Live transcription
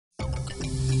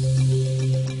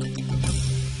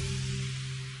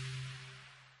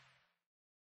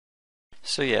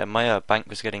So yeah, my bank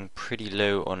was getting pretty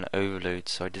low on overload,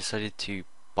 so I decided to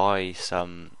buy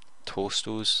some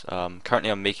toastals. Currently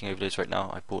I'm making overloads right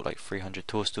now. I bought like 300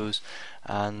 toastals,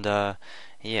 and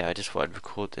yeah, I just thought I'd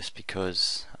record this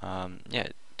because yeah,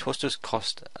 toastals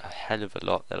cost a hell of a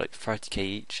lot. They're like 30k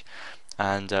each,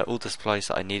 and all the supplies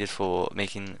that I needed for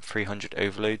making 300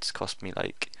 overloads cost me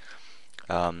like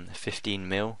 15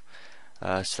 mil.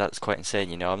 So that's quite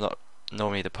insane. I'm not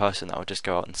normally the person that would just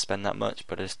go out and spend that much,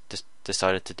 but I just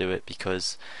decided to do it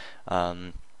because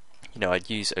um, I'd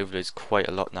use overloads quite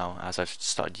a lot now as I've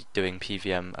started doing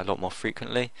PVM a lot more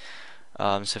frequently.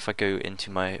 So if I go into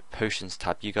my potions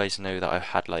tab, you guys know that I've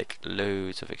had like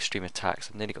loads of extreme attacks.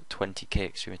 I've nearly got 20k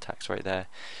extreme attacks right there.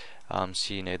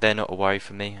 So they're not a worry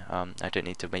for me. I don't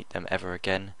need to make them ever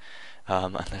again,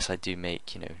 unless I do make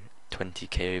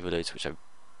 20k overloads, which I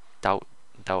doubt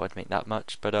I'd make that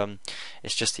much. But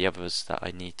it's just the others that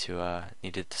I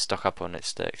needed to stock up on.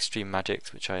 It's the extreme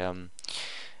magics, which I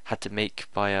had to make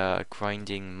by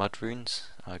grinding mud runes.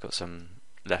 I got some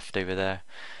left over there.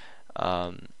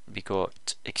 We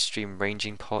got extreme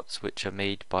ranging pots, which are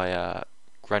made by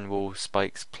Grenwall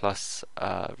spikes plus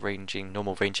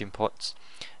normal ranging pots.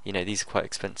 These are quite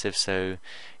expensive, so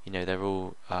they're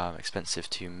all expensive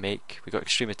to make. We got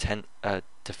extreme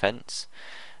defense.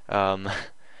 Um,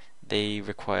 they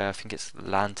require, I think it's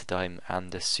Lantadime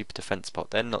and the super defense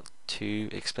pot. They're not too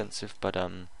expensive, but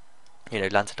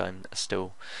Lantadime are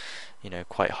still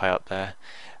quite high up there.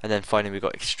 And then finally we've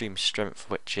got extreme strength,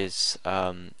 which is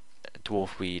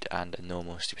dwarf weed and a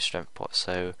normal super strength pot.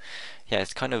 So yeah,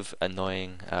 it's kind of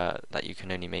annoying that you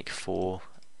can only make 4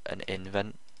 an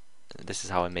invent. This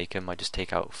is how I make them. I just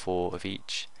take out 4 of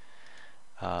each.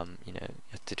 You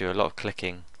have to do a lot of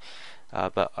clicking.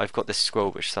 But I've got this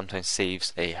scroll which sometimes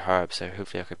saves a herb, so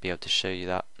hopefully I could be able to show you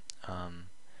that.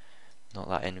 Not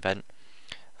that invent.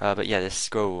 But yeah, this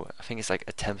scroll, I think it's like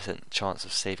a 10% chance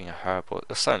of saving a herb or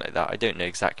something like that. I don't know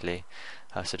exactly,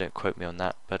 so don't quote me on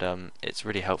that. But it's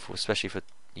really helpful, especially for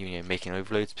making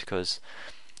overloads, because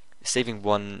saving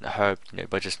one herb,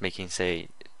 by just making, say,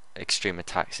 extreme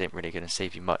attacks ain't really going to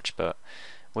save you much. But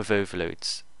with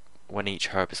overloads, when each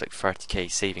herb is like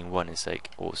 30k, saving one is like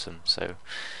awesome. So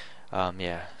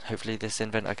yeah, hopefully this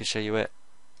invent I can show you it.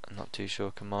 I'm not too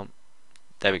sure. Come on.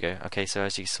 There we go. Okay, so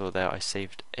as you saw there, I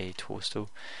saved a torstal,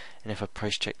 and if I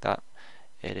price check that,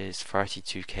 it is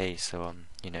 32k. So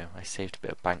I saved a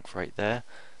bit of bank right there.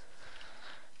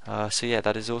 So yeah,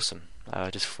 that is awesome.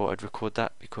 I just thought I'd record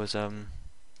that because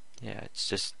yeah, it's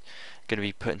just going to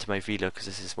be put into my vlog because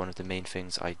this is one of the main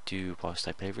things I do whilst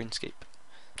I play Runescape.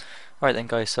 Alright then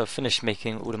guys, so I've finished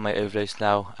making all of my overloads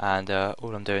now, and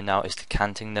all I'm doing now is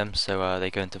decanting them, so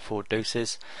they go into 4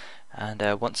 doses. And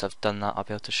once I've done that, I'll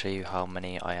be able to show you how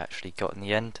many I actually got in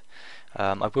the end.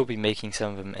 I will be making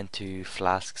some of them into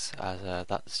flasks, as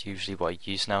that's usually what I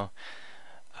use now.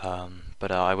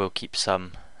 But I will keep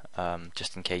some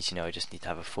just in case, I just need to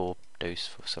have a 4 dose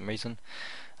for some reason.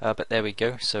 But there we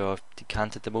go, so I've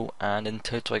decanted them all, and in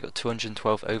total I got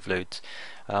 212 overloads.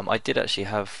 I did actually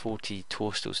have 40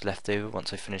 torstals left over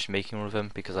once I finished making all of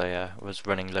them, because I was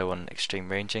running low on extreme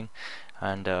ranging,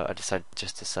 and I decided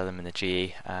just to sell them in the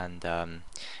GE, and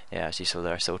yeah, as you saw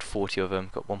there, I sold 40 of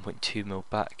them, got 1.2 mil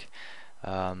back.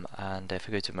 And if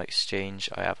I go to my exchange,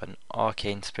 I have an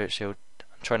arcane spirit shield.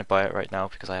 I'm trying to buy it right now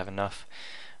because I have enough.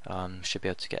 Should be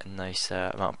able to get a nice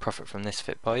amount of profit from this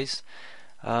fit buys.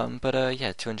 But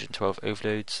yeah, 212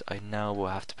 overloads. I now will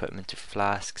have to put them into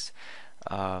flasks.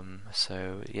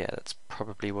 So yeah, that's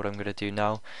probably what I'm going to do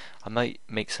now. I might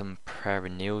make some prayer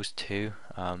renewals too.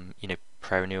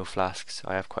 Prayer renewal flasks.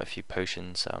 I have quite a few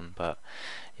potions, but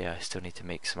yeah, I still need to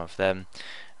make some of them.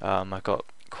 I've got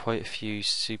quite a few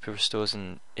super restores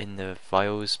in the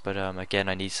vials, but again,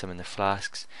 I need some in the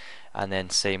flasks. And then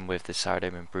same with the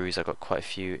sourdough and brews. I got quite a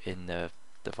few in the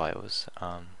vials.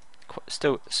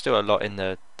 Still a lot in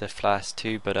the flask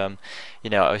too, but I'm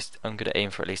going to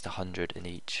aim for at least 100 in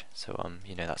each, so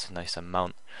that's a nice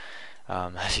amount.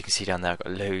 As you can see down there, I've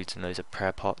got loads and loads of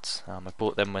prayer pots. I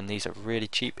bought them when these are really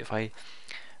cheap. If I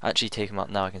actually take them out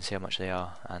now, I can see how much they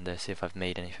are and see if I've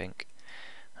made anything.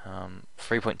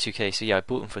 3.2k, so yeah, I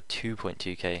bought them for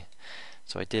 2.2k,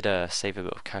 so I did save a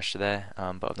bit of cash there, but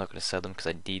I'm not going to sell them because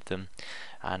I need them,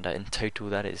 and in total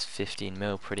that is 15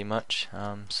 mil pretty much.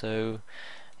 So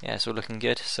yeah, it's all looking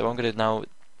good. So I'm going to now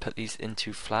put these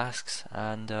into flasks,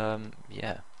 and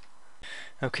yeah.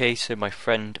 Okay, so my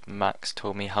friend Max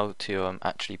told me how to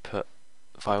actually put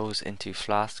vials into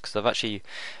flasks. I've actually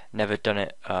never done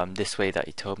it this way that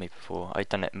he told me before. I'd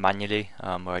done it manually,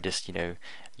 where I just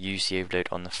use the overload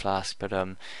on the flask. But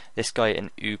this guy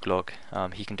in Ooglog,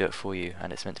 he can do it for you,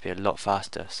 and it's meant to be a lot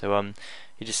faster. So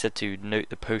he just said to note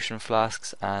the potion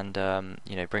flasks and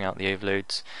bring out the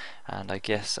overloads. And I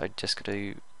guess I just got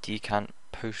to decant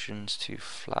potions to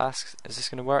flasks. Is this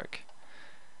going to work?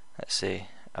 Let's see.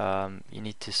 You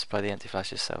need to supply the empty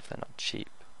flasks yourself. They're not cheap.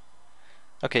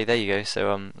 Okay, there you go.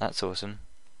 So that's awesome.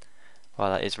 Wow,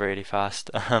 that is really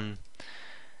fast.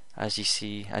 As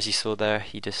you saw there,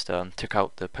 he just took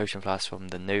out the potion flasks from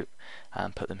the note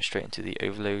and put them straight into the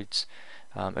overload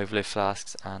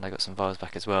flasks, and I got some vials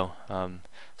back as well.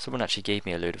 Someone actually gave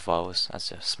me a load of vials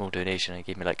as a small donation. They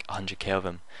gave me like 100k of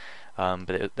them,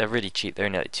 but they're really cheap. They're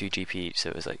only like 2 GP each, so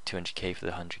it was like 200k for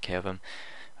the 100k of them.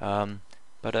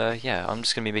 Yeah, I'm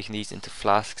just going to be making these into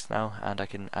flasks now, and I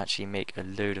can actually make a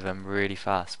load of them really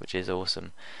fast, which is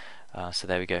awesome. So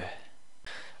there we go.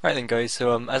 Right then guys,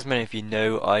 so as many of you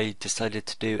know, I decided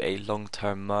to do a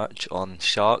long-term merge on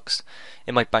sharks.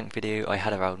 In my bank video I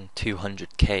had around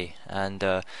 200k, and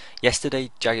yesterday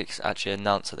Jagex actually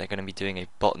announced that they're going to be doing a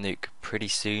bot nuke pretty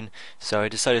soon, so I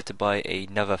decided to buy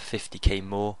another 50k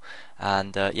more,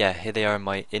 and yeah, here they are in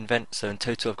my invent. So in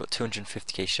total I've got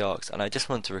 250k sharks, and I just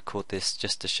wanted to record this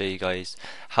just to show you guys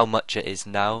how much it is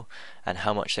now and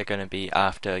how much they're going to be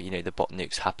after the bot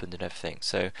nukes happened and everything.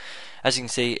 So as you can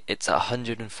see, it's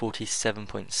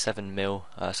 147.7 mil,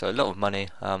 so a lot of money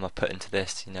I put into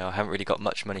this. I haven't really got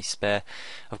much money spare.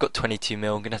 I've got 22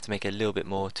 mil. I'm gonna have to make a little bit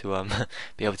more to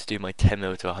be able to do my 10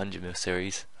 mil to 100 mil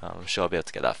series. I'm sure I'll be able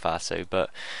to get that fast.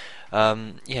 But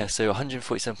yeah, so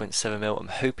 147.7 mil. I'm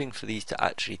hoping for these to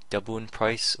actually double in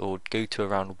price or go to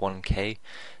around 1k.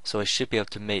 So I should be able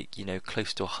to make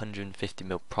close to 150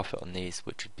 mil profit on these,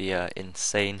 which would be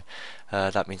insane.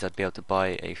 That means I'd be able to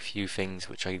buy a few things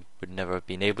which I would never have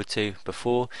been able to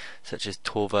before, such as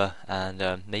Torva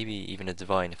and maybe even a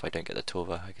Divine. If I don't get the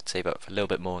Torva, I could save up for a little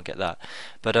bit more and get that.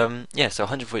 But yeah, so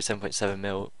 147.7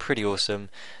 mil, pretty awesome.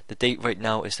 The date right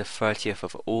now is the 30th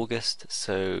of August,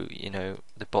 so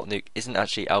the bot nuke isn't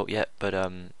actually out yet, but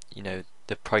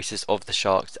the prices of the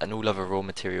sharks and all other raw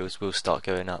materials will start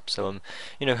going up. So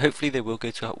hopefully they will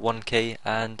go to 1k,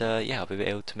 and yeah, I'll be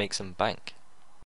able to make some bank.